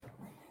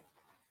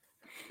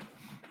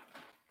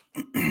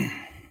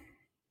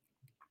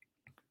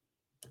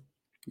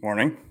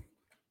Morning.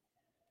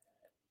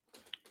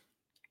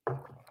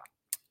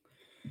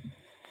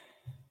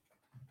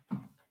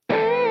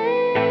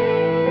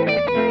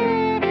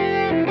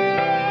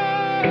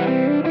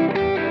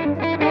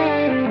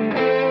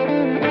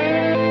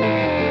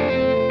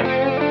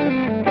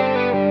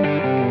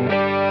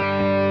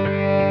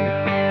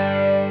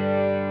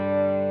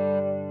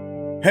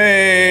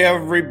 Hey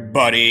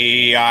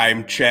everybody,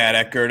 I'm Chad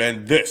Eckert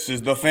and this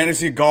is the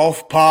Fantasy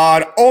Golf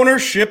Pod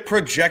Ownership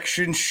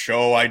Projection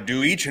Show I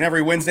do each and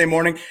every Wednesday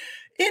morning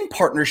in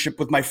partnership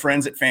with my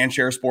friends at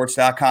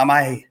fansharesports.com.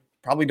 I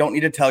probably don't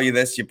need to tell you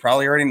this, you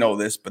probably already know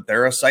this, but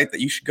they're a site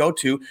that you should go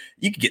to.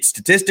 You can get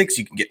statistics,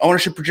 you can get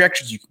ownership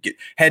projections, you can get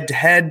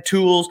head-to-head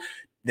tools,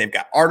 they've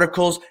got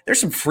articles,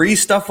 there's some free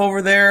stuff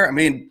over there. I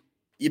mean,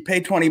 you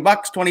pay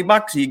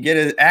 $20, you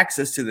get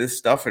access to this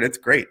stuff and it's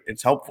great,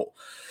 it's helpful.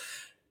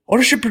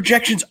 Ownership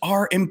projections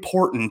are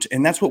important,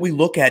 and that's what we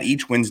look at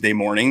each Wednesday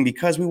morning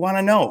because we want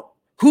to know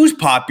who's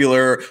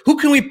popular, who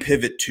can we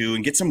pivot to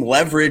and get some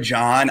leverage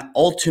on.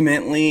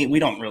 Ultimately, we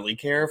don't really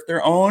care if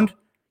they're owned.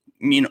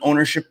 I mean,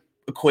 ownership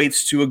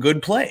equates to a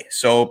good play,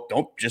 so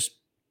don't just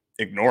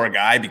ignore a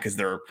guy because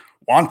they're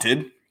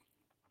wanted.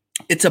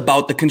 It's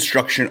about the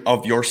construction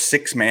of your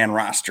six-man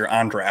roster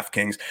on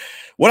DraftKings.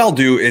 What I'll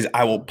do is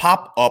I will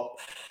pop up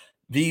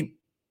the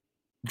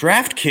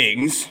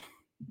DraftKings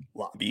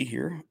lobby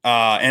here,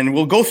 and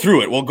we'll go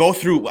through it. We'll go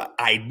through what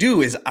I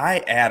do is I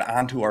add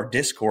onto our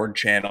Discord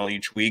channel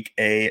each week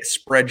a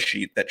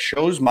spreadsheet that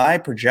shows my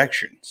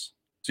projections.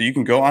 So you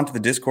can go onto the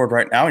Discord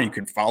right now and you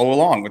can follow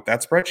along with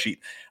that spreadsheet.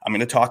 I'm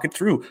going to talk it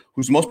through.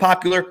 Who's the most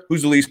popular,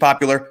 who's the least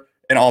popular,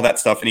 and all that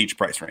stuff in each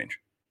price range.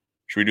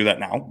 Should we do that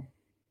now?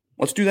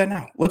 Let's do that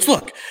now. Let's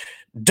look.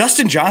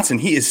 Dustin Johnson,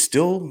 he is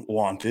still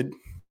wanted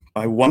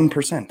by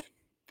 1%,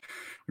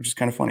 which is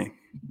kind of funny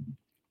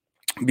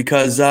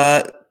because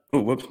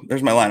whoops,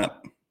 there's my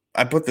lineup.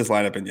 I put this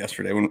lineup in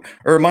yesterday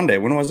or Monday.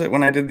 When was it?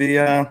 When I did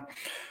the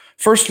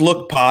first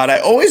look pod. I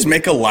always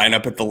make a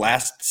lineup at the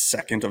last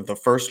second of the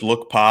first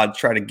look pod,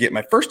 try to get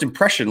my first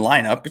impression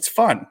lineup. It's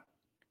fun.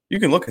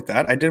 You can look at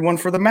that. I did one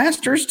for the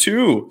Masters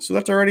too. So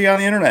that's already on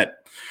the internet.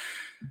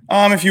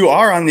 If you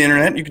are on the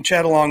internet, you can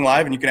chat along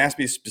live and you can ask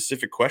me a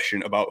specific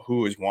question about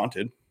who is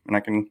wanted. And I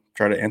can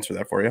try to answer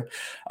that for you.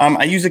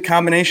 I use a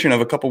combination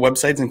of a couple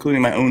websites,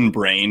 including my own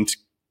brain, to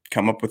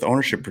come up with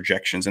ownership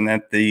projections. And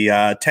at the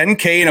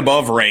 10K and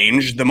above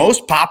range, the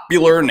most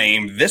popular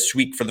name this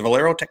week for the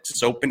Valero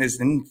Texas Open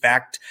is, in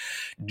fact,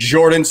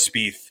 Jordan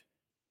Spieth.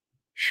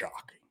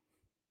 Shocking.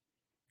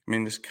 I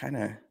mean, this kind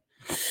of,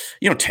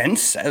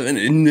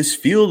 10-7 in this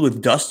field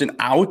with Dustin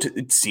out,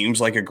 it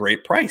seems like a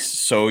great price.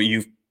 So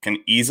you can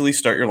easily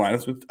start your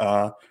lineups with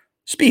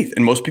Spieth,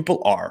 and most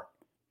people are.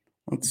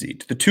 Let's see,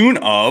 to the tune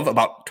of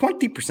about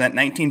 20%,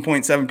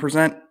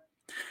 19.7%.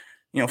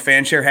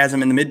 FanShare has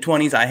them in the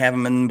mid-20s. I have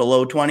them in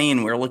below 20,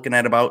 and we're looking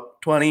at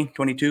about 20,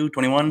 22,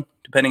 21,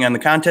 depending on the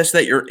contest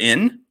that you're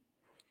in.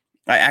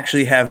 I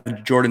actually have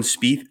Jordan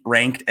Spieth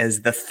ranked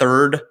as the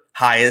third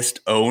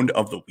highest owned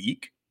of the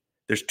week.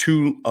 There's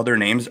two other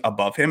names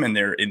above him, and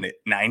they're in the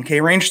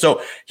 9K range.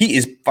 So he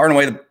is far and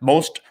away the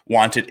most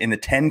wanted in the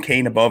 10K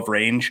and above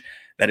range.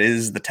 That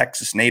is the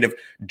Texas native,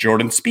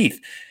 Jordan Spieth.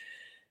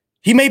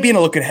 He may be in a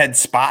look-ahead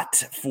spot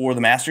for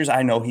the Masters.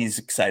 I know he's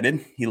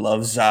excited. He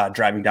loves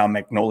driving down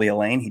Magnolia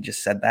Lane. He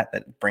just said that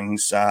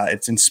brings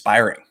it's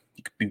inspiring.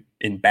 You could be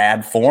in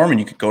bad form, and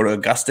you could go to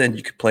Augusta, and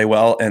you could play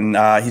well. And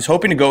he's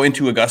hoping to go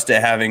into Augusta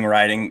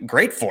riding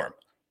great form.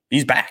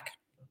 He's back,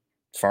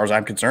 as far as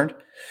I'm concerned.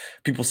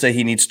 People say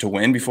he needs to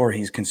win before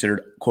he's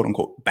considered,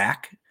 quote-unquote,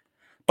 back.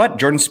 But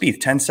Jordan Spieth,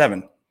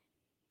 10-7.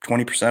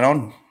 20%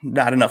 on,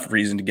 not enough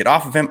reason to get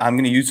off of him. I'm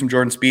going to use some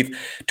Jordan Spieth.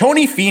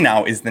 Tony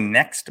Finau is the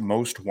next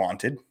most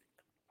wanted.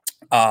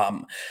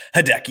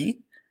 Hideki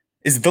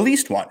is the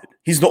least wanted.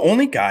 He's the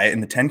only guy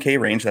in the 10K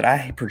range that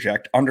I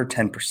project under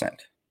 10%.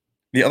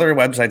 The other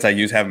websites I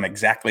use have him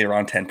exactly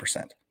around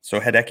 10%. So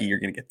Hideki, you're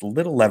going to get a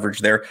little leverage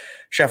there.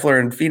 Scheffler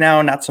and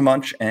Finau, not so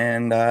much.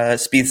 And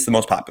Spieth's the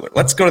most popular.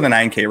 Let's go to the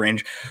 9K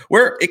range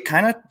where it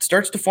kind of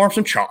starts to form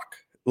some chalk.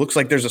 Looks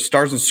like there's a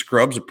stars and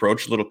scrubs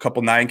approach, a little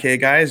couple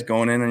 9K guys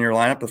going in your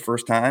lineup the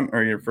first time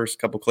or your first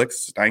couple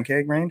clicks,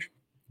 9K range.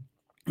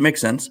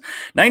 Makes sense.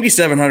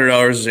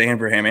 $9,700 is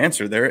Abraham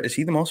Answer there. Is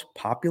he the most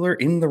popular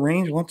in the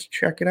range? Let's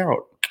check it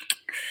out.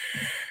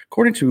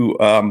 According to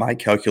my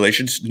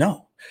calculations,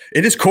 no.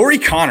 It is Corey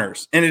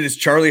Connors and it is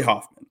Charlie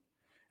Hoffman.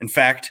 In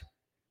fact,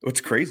 what's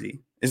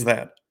crazy is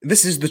that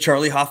this is the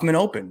Charlie Hoffman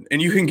Open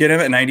and you can get him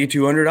at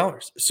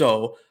 $9,200.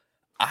 So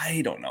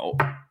I don't know.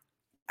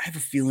 I have a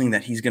feeling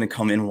that he's going to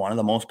come in one of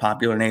the most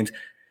popular names.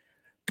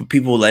 But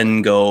people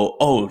then go,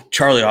 oh,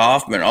 Charlie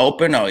Hoffman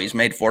Open. Oh, he's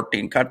made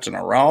 14 cuts in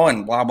a row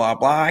and blah, blah,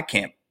 blah. I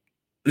can't.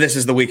 This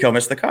is the week he'll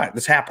miss the cut.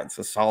 This happens.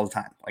 This is all the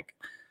time.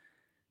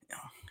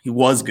 He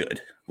was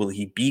good. Will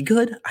he be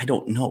good? I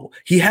don't know.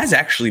 He has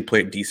actually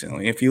played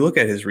decently. If you look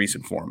at his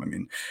recent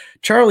form,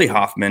 Charlie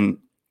Hoffman,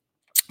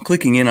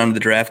 clicking in on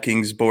the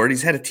DraftKings board,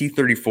 he's had a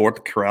T34 at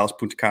the Corrales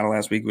Punta Cana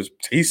last week.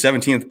 He's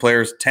 17th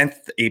players,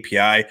 10th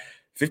API,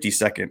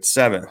 52nd,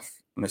 7th,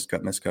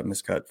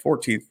 miscut.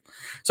 14th.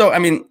 So, I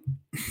mean,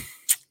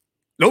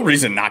 no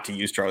reason not to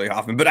use Charlie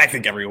Hoffman, but I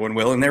think everyone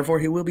will, and therefore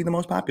he will be the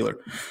most popular.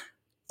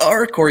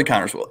 Or Corey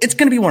Connors will. It's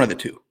going to be one of the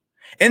two.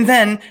 And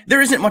then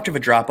there isn't much of a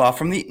drop-off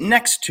from the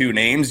next two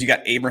names. You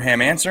got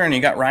Abraham Ancer and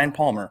you got Ryan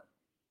Palmer.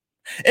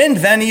 And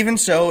then even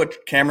so,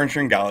 Cameron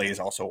Tringali is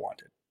also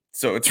wanted.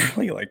 So it's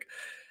really like,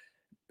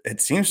 it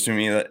seems to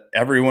me that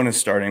everyone is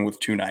starting with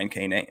two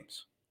 9K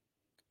names.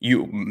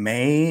 You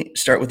may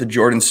start with a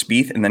Jordan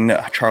Spieth and then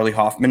Charlie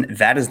Hoffman.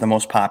 That is the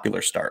most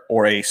popular start.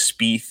 Or a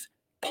Spieth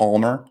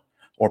Palmer,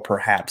 or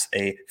perhaps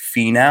a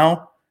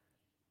Finau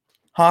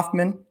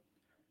Hoffman,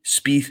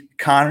 Spieth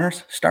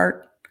Connors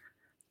start.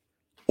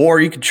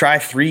 Or you could try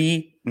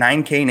three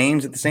 9K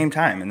names at the same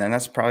time. And then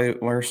that's probably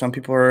where some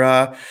people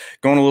are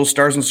going a little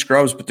stars and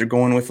scrubs, but they're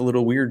going with a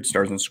little weird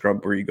stars and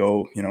scrub where you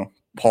go,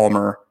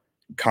 Palmer,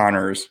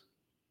 Connors,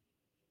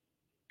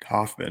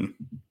 Hoffman,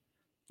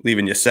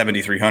 leaving you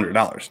 $7,300.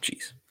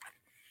 Jeez.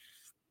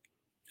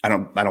 I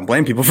don't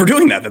blame people for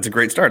doing that. That's a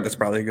great start. That's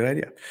probably a good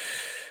idea.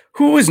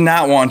 Who is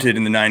not wanted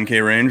in the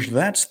 9K range?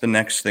 That's the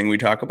next thing we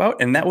talk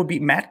about, and that would be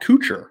Matt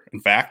Kuchar.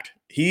 In fact,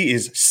 he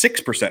is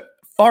 6%,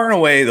 far and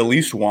away the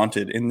least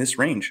wanted in this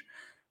range.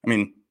 I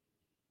mean,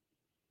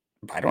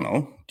 I don't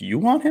know. Do you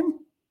want him?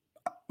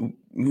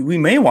 We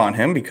may want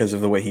him because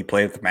of the way he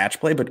played at the match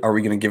play, but are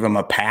we going to give him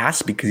a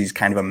pass because he's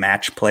kind of a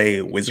match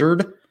play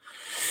wizard?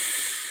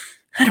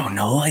 I don't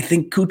know. I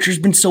think Kuchar's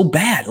been so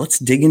bad. Let's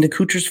dig into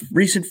Kuchar's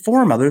recent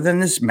form. Other than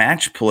this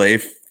match play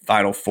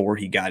Final Four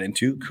he got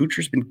into,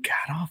 Kuchar's been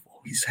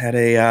god-awful. He's had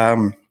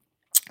a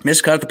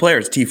miscut at the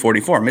Players,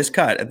 T44,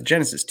 miscut at the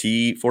Genesis,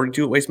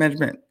 T42 at Waste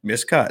Management,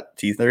 miscut,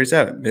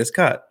 T37,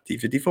 miscut,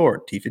 T54,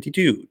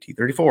 T52,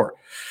 T34.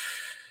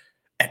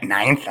 At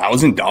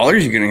 $9,000,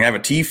 you're going to have a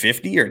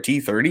T50 or a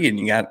T30, and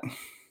you got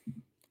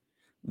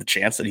the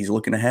chance that he's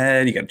looking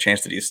ahead. You got a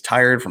chance that he's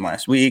tired from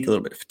last week, a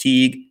little bit of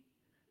fatigue.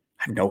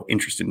 I have no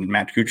interest in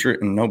Matt Kuchar,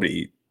 and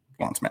nobody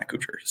wants Matt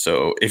Kuchar.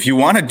 So if you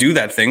want to do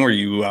that thing where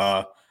you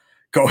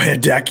go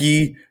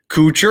Hideki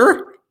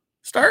Kuchar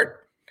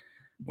start,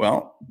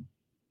 well,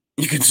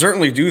 you can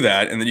certainly do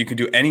that, and then you can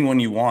do anyone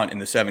you want in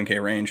the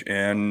 7K range,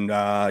 and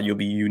you'll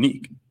be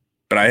unique.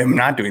 But I am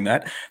not doing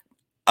that.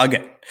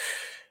 Again,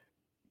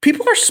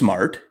 people are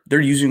smart. They're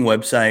using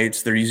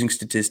websites. They're using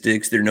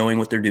statistics. They're knowing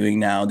what they're doing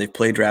now. They've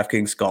played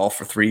DraftKings golf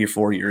for 3 or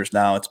 4 years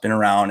now. It's been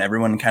around.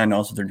 Everyone kind of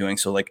knows what they're doing.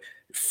 So, like,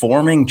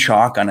 forming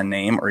chalk on a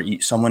name or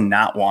someone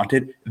not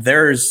wanted,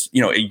 there's,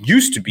 it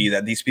used to be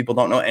that these people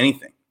don't know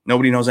anything.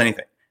 Nobody knows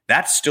anything.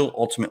 That's still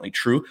ultimately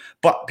true,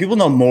 but people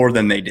know more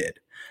than they did.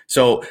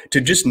 So to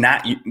just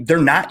they're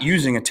not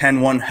using a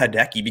 10-1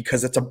 Hideki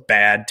because it's a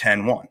bad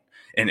 10-1.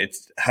 And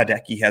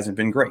Hideki hasn't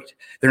been great.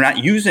 They're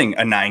not using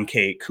a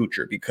 9K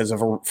Kuchar because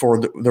for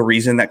the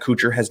reason that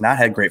Kuchar has not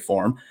had great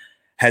form,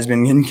 has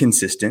been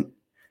inconsistent,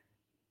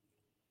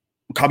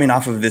 coming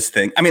off of this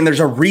thing. I mean,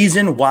 there's a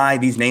reason why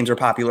these names are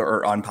popular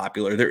or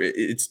unpopular.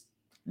 It's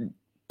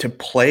to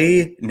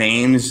play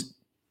names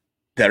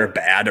that are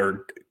bad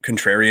or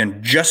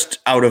contrarian just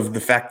out of the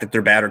fact that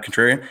they're bad or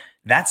contrarian.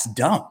 That's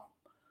dumb.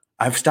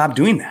 I've stopped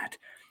doing that.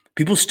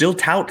 People still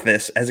tout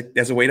this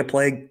as a way to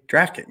play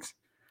DraftKings.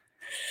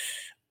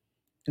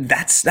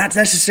 That's not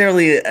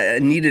necessarily a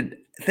needed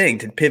thing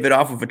to pivot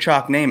off of a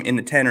chalk name in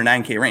the 10 or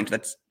 9K range.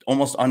 That's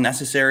almost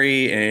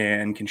unnecessary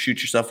and can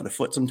shoot yourself in the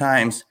foot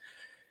sometimes.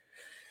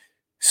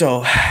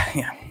 So,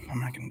 yeah, I'm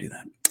not going to do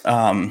that.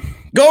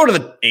 Go to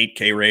the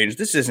 8K range.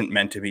 This isn't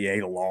meant to be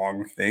a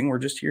long thing. We're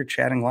just here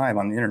chatting live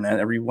on the internet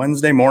every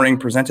Wednesday morning,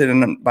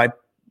 presented by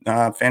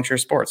Fanshare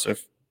Sports. So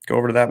go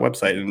over to that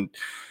website and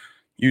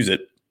use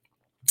it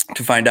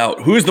to find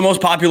out who is the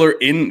most popular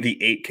in the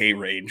 8K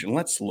range. And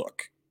let's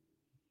look.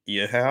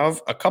 You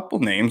have a couple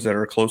names that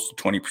are close to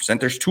 20%.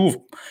 There's two of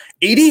them.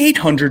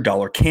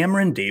 $8,800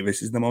 Cameron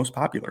Davis is the most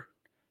popular.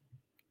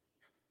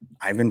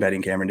 I've been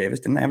betting Cameron Davis.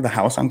 Didn't I have the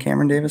house on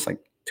Cameron Davis like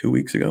 2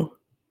 weeks ago?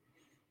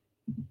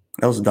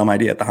 That was a dumb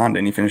idea at the Honda,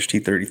 and he finished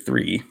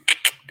T33.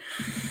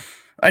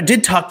 I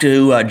did talk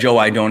to Joe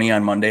Idoni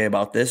on Monday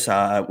about this,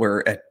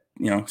 where at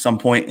some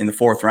point in the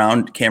fourth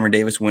round, Cameron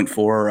Davis went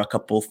for a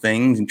couple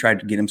things and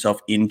tried to get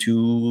himself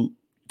into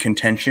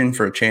contention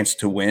for a chance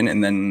to win,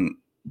 and then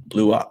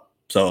blew up.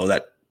 So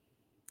that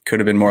could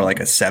have been more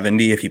like a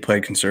 70 if he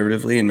played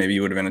conservatively, and maybe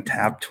he would have been a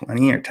top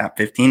 20 or top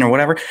 15 or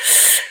whatever.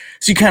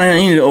 So you kind of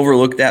need to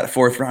overlook that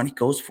fourth round. He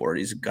goes for it.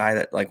 He's a guy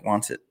that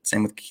wants it.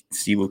 Same with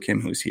Siwoo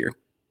Kim, who's here.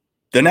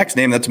 The next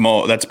name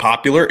that's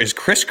popular is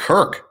Chris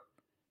Kirk.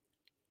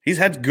 He's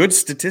had good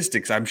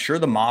statistics. I'm sure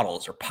the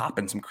models are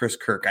popping some Chris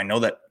Kirk. I know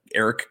that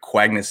Eric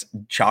Quagnas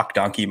Chalk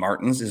Donkey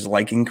Martins is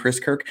liking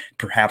Chris Kirk,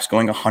 perhaps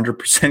going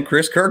 100%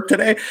 Chris Kirk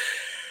today.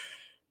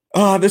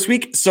 This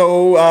week.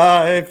 So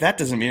if that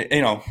doesn't mean,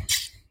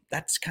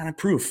 that's kind of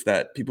proof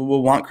that people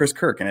will want Chris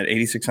Kirk. And at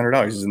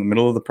 $8,600 is in the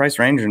middle of the price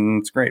range, and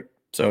it's great.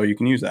 So you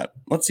can use that.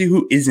 Let's see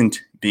who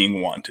isn't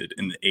being wanted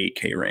in the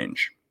 8K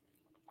range.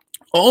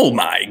 Oh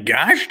my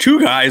gosh,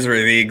 two guys are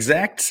the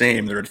exact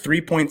same. They're at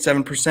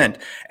 3.7%.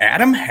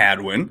 Adam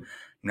Hadwin,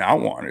 not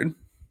wanted.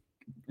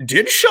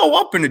 did show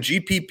up in a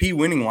GPP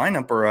winning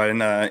lineup or in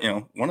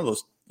one of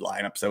those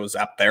lineups that was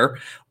up there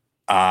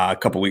a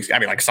couple weeks. I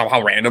mean, like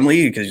somehow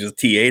randomly because he was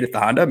T8 at the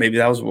Honda. Maybe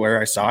that was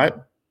where I saw it.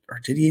 Or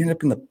did he end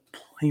up in the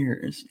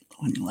players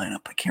winning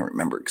lineup? I can't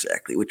remember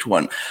exactly which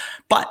one.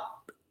 But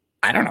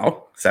I don't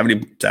know,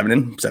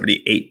 77,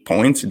 78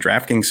 points in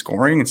DraftKings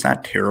scoring. It's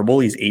not terrible.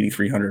 He's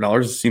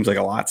 $8,300. It seems like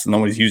a lot, so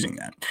nobody's using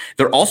that.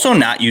 They're also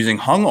not using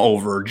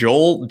hungover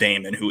Joel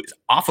Damon, who is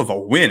off of a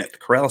win at the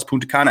Corrales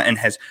Punta Cana and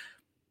has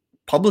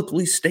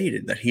publicly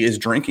stated that he is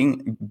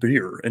drinking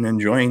beer and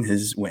enjoying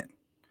his win.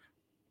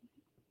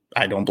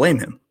 I don't blame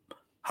him.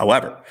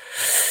 However,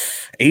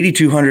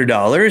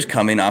 $8,200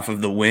 coming off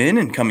of the win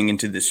and coming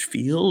into this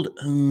field.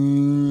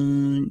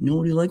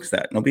 Nobody likes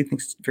that. Nobody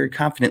thinks very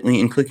confidently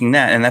in clicking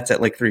that. And that's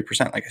at like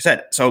 3%, like I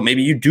said. So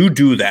maybe you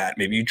do that.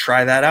 Maybe you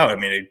try that out. I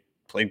mean, they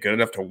played good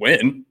enough to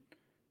win.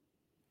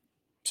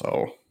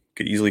 So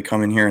could easily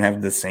come in here and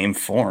have the same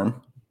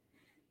form.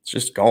 It's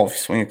just golf.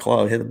 Swing a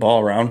club, hit the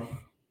ball around. I'm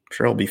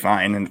sure he'll be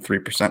fine. And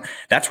 3%.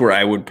 That's where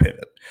I would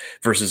pivot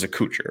versus a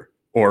Kuchar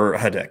or a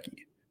Hideki.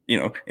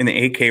 In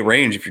the 8K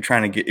range, if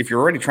you're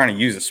already trying to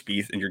use a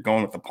Spieth and you're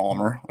going with the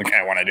Palmer, like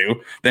I want to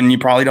do, then you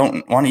probably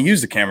don't want to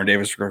use the Cameron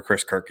Davis or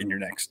Chris Kirk your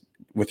next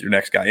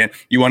guy in.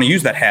 You want to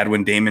use that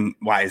Hadwin, Damon,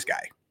 Wise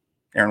guy,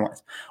 Aaron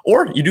Wise,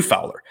 or you do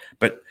Fowler.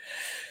 But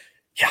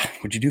yeah,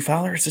 would you do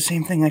Fowler? It's the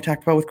same thing I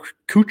talked about with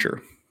Kuchar.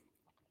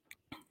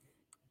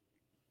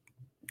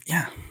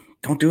 Yeah,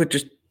 don't do it.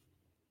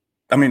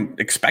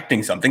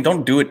 Expecting something.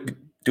 Don't do it.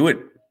 Do it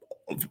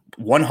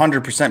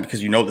 100%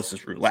 because this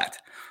is roulette.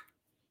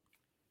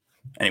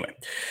 Anyway,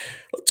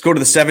 let's go to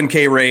the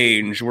 7K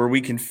range where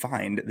we can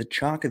find the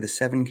chalk of the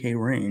 7K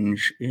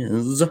range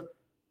is,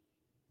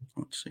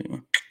 let's see,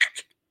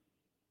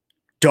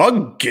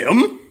 Doug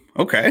Ghim.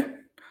 Okay.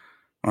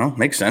 Well,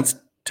 makes sense.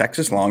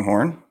 Texas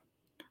Longhorn.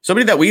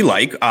 Somebody that we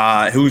like,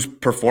 who's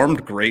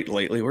performed great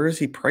lately. Where is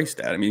he priced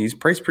at? I mean, he's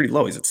priced pretty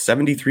low. He's at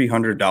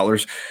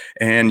 $7,300.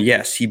 And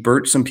yes, he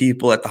burnt some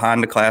people at the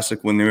Honda Classic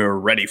when they were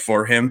ready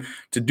for him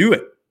to do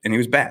it. And he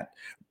was bad.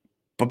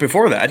 But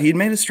before that, he had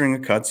made a string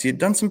of cuts. He had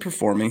done some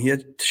performing. He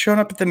had shown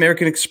up at the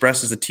American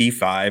Express as a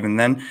T5. And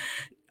then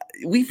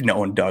we've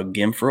known Doug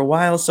Ghim for a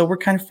while, so we're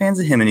kind of fans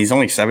of him. And he's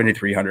only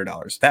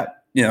 $7,300.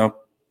 That, you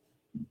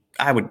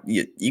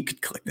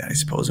could click that. I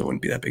suppose it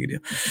wouldn't be that big a deal.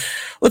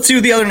 Let's see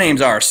who the other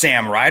names are.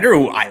 Sam Ryder,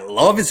 who I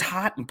love, is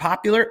hot and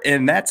popular.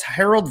 And that's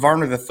Harold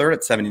Varner III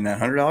at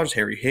 $7,900.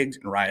 Harry Higgs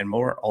and Ryan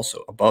Moore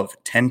also above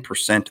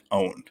 10%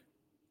 owned.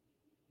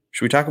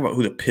 Should we talk about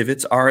who the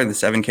pivots are in the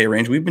 7K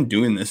range? We've been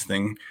doing this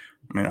thing.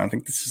 I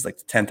think this is like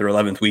the 10th or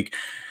 11th week.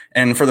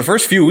 And for the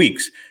first few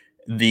weeks,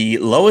 the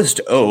lowest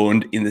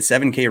owned in the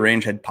 7K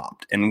range had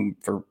popped. And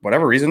for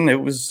whatever reason,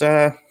 it was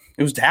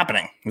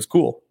happening. It was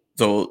cool.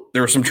 So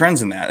there were some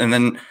trends in that. And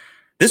then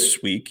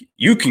this week,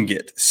 you can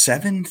get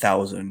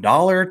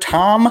 $7,000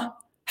 Tom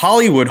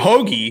Hollywood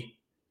Hoagie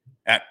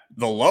at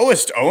the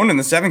lowest owned in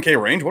the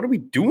 7K range. What are we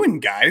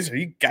doing, guys? Are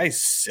you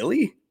guys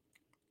silly?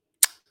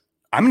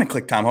 I'm going to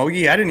click Tom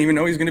Hoagie. I didn't even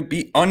know he was going to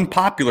be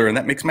unpopular, and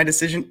that makes my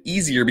decision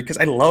easier because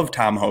I love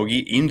Tom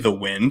Hoagie in the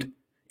wind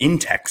in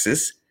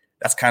Texas.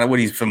 That's kind of what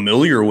he's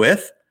familiar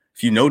with.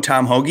 If you know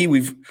Tom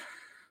Hoagie,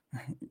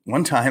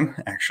 one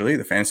time, actually,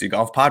 the Fantasy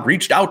Golf Pod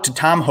reached out to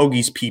Tom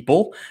Hoagie's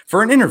people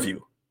for an interview.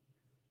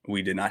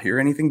 We did not hear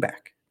anything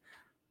back.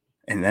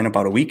 And then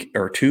about a week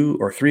or 2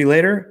 or 3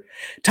 later,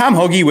 Tom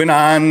Hoagie went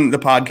on the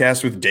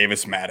podcast with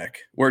Davis Maddock,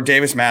 where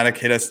Davis Maddock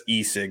hit us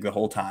e-cig the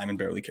whole time and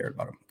barely cared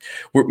about him.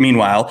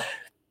 Meanwhile,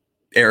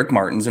 Eric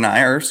Martins and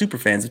I are super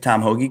fans of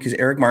Tom Hoagie because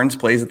Eric Martins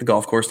plays at the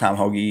golf course Tom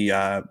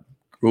Hoagie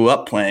grew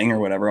up playing or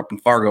whatever up in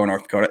Fargo,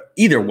 North Dakota.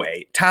 Either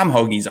way, Tom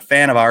Hoagie's a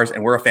fan of ours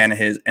and we're a fan of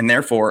his, and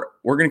therefore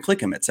we're going to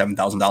click him at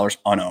 $7,000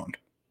 unowned.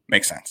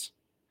 Makes sense.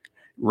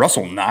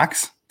 Russell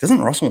Knox.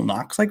 Doesn't Russell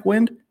Knox like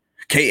wind?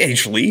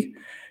 K.H. Lee.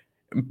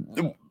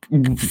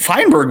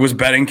 Feinberg was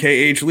betting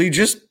K.H. Lee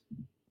just,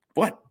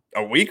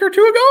 a week or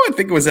 2 ago? I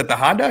think it was at the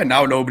Honda, and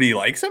now nobody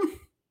likes him.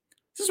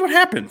 This is what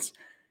happens.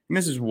 He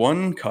misses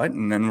one cut,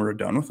 and then we're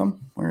done with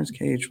him. Where is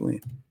K.H.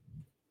 Lee?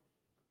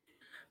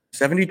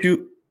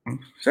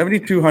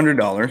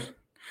 $7,200.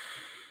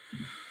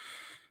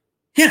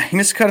 Yeah, he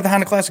missed a cut at the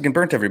Honda Classic and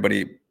burnt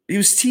everybody. He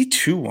was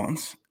T2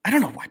 once. I don't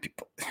know why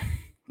people...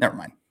 Never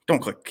mind. Don't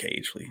click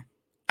K.H. Lee.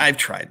 I've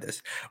tried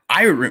this.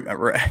 I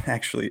remember,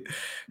 actually,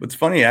 what's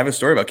funny, I have a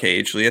story about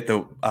K.H. Lee at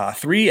the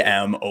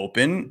 3M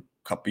Open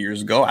a couple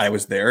years ago. I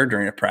was there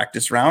during a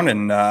practice round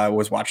and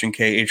was watching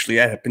K.H.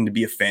 Lee. I happened to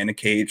be a fan of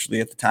K.H. Lee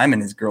at the time,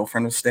 and his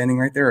girlfriend was standing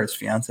right there. His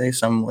fiance,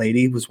 some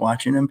lady, was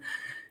watching him,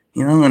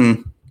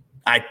 and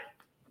I,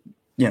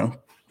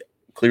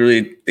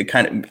 clearly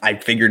I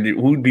figured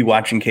who would be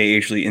watching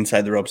K.H. Lee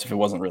inside the ropes if it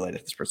wasn't related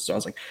to this person. So I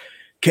was like,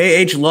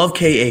 K.H., love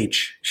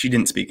K.H. She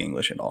didn't speak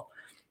English at all.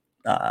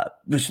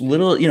 This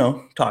little,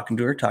 talking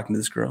to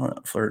this girl,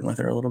 flirting with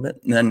her a little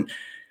bit. And then,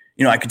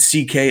 I could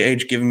see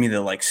KH giving me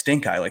the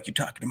stink eye, like, you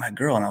talking to my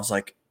girl. And I was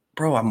like,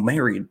 bro, I'm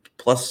married.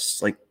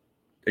 Plus, are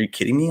you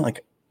kidding me?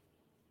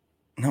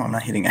 no, I'm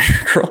not hitting on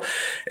your girl.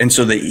 And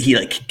so he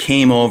like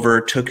came over,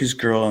 took his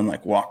girl and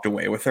like walked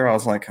away with her. I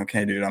was like,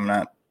 okay, dude,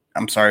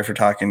 I'm sorry for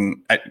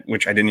talking,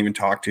 which I didn't even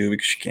talk to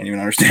because she can't even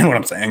understand what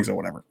I'm saying. So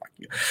whatever. Fuck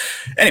you.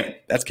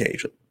 Anyway, that's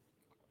Cage.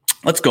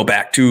 Let's go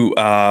back to,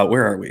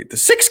 where are we? The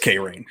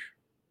 6K range.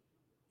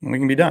 And we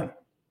can be done.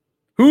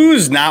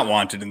 Who's not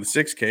wanted in the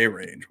 6K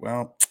range?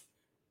 Well,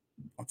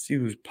 let's see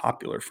who's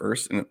popular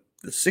first. In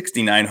the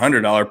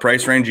 $6,900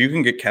 price range, you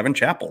can get Kevin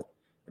Chappell.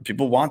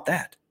 People want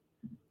that.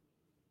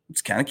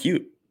 It's kind of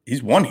cute.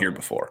 He's won here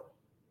before.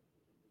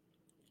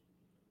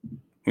 He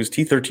was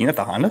T13 at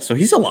the Honda, so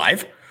he's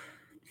alive.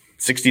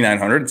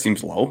 6,900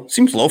 seems low.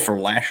 Seems low for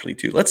Lashley,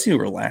 too. Let's see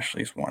where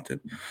Lashley's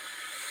wanted.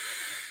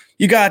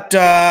 You got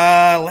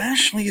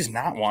Lashley is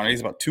not wanted.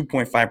 He's about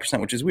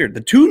 2.5%, which is weird.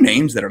 The two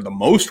names that are the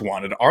most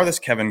wanted are this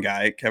Kevin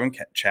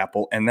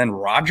Chappell, and then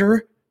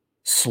Roger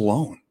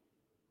Sloan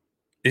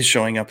is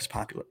showing up as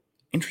popular.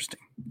 Interesting.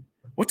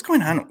 What's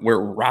going on where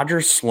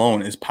Roger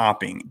Sloan is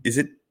popping? Is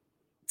it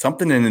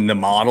something in the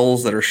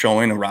models that are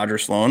showing a Roger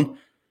Sloan?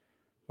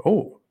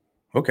 Oh,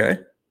 okay.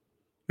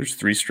 There's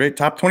 3 straight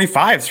top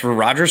 25s for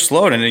Roger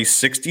Sloan, and he's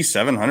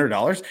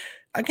 $6,700.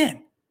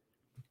 Again,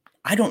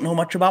 I don't know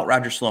much about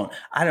Roger Sloan.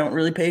 I don't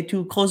really pay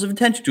too close of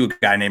attention to a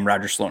guy named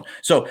Roger Sloan.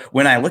 So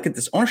when I look at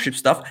this ownership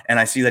stuff and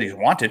I see that he's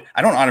wanted,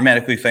 I don't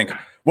automatically think,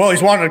 well,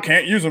 he's wanted, I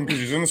can't use him because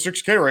he's in the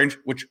 6K range,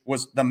 which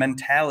was the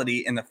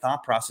mentality and the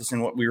thought process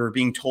and what we were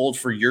being told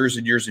for years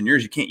and years and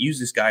years. You can't use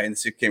this guy in the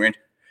 6K range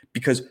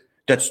because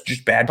that's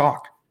just bad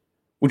talk,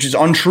 which is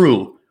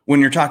untrue.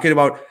 When you're talking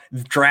about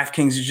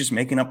DraftKings is just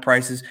making up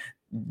prices,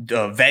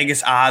 the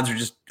Vegas odds are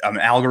just an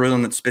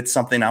algorithm that spits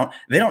something out.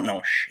 They don't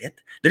know shit.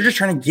 They're just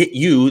trying to get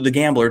you, the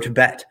gambler, to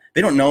bet.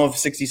 They don't know if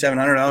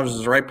 $6,700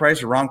 is the right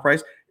price or wrong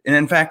price. And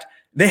in fact,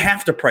 they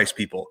have to price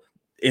people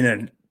in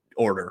an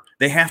order.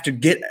 They have to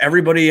get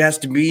everybody has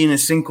to be in a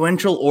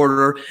sequential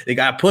order. They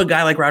got to put a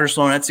guy like Roger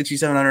Sloan at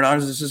 $6,700.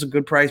 This is a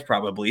good price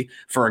probably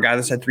for a guy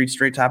that's had 3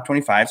 straight top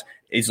 25s.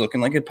 He's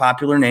looking like a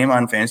popular name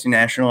on Fantasy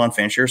National, on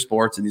Fanshare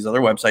Sports, and these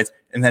other websites.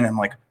 And then I'm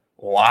like,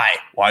 why?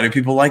 Why do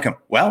people like him?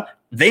 Well,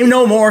 they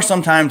know more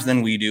sometimes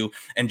than we do.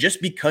 And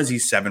just because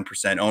he's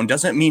 7% owned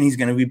doesn't mean he's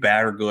going to be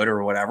bad or good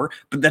or whatever.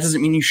 But that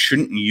doesn't mean you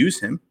shouldn't use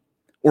him.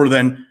 Or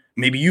then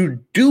maybe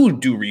you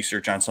do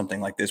research on something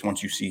like this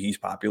once you see he's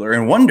popular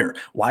and wonder,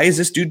 why is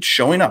this dude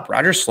showing up?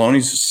 Roger Sloan,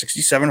 he's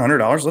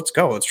 $6,700. Let's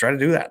go. Let's try to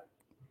do that.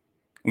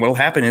 What'll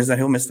happen is that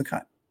he'll miss the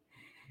cut.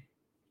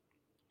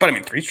 But I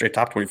mean, 3 straight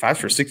top 25s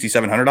for a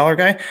 $6,700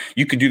 guy.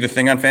 You could do the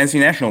thing on Fantasy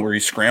National where you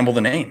scramble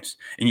the names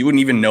and you wouldn't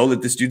even know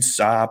that this dude's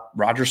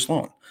Roger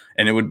Sloan.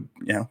 And it would,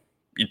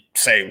 you'd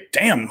say,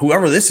 damn,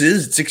 whoever this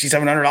is,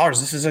 $6,700,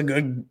 this is a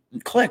good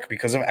click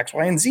because of X,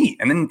 Y, and Z.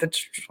 And then that's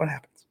just what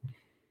happens.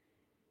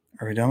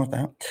 Are we done with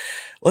that?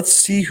 Let's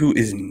see who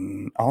is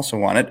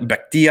also on it.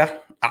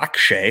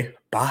 Akshay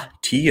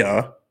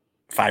Bhatia,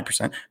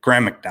 5%.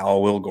 Graham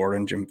McDowell, Will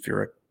Gordon, Jim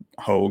Furyk,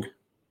 Hogue,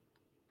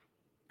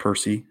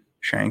 Percy,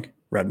 Shank,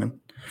 Redmond.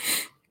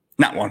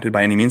 Not wanted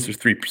by any means. There's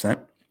 3%.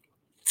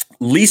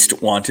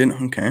 Least wanted.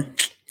 Okay.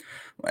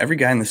 Well, every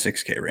guy in the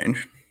 6K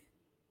range.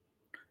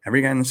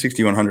 Every guy in the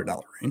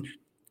 $6,100 range.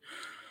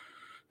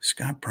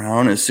 Scott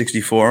Brown is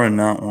 64 and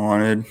not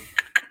wanted.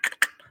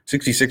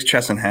 66,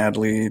 Chesson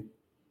Hadley.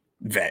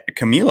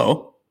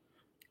 Camilo.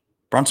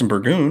 Bronson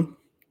Burgoon.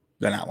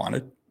 They're not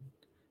wanted.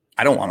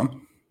 I don't want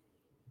them.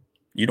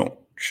 You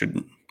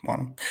shouldn't want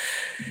them.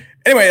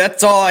 Anyway,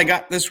 that's all I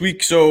got this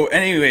week. So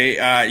anyway,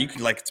 you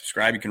can like and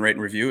subscribe, you can rate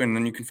and review, and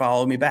then you can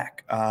follow me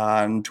back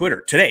on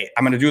Twitter. Today,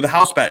 I'm going to do the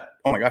house bet.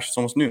 Oh my gosh, it's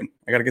almost noon.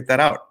 I got to get that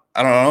out.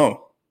 I don't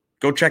know.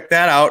 Go check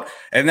that out.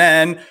 And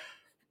then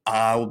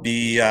we'll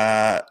be, we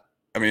got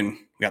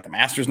the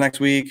Masters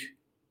next week.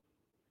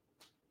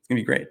 It's going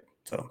to be great.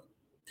 So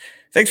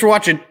thanks for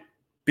watching.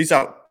 Peace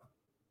out.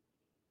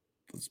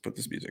 Let's put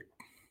this music.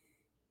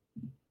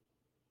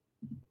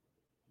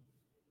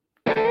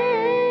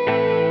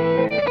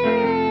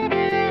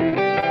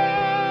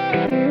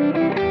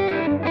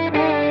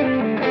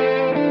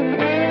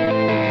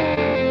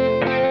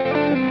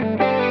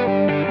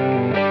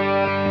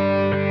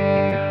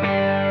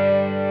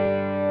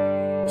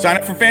 Sign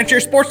up for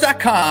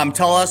fansharesports.com.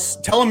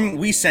 Tell them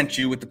we sent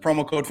you with the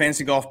promo code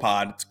Fantasy Golf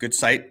Pod. It's a good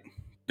site.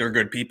 They're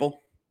good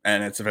people,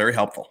 and it's very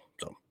helpful.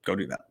 So go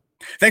do that.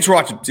 Thanks for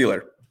watching. See you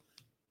later.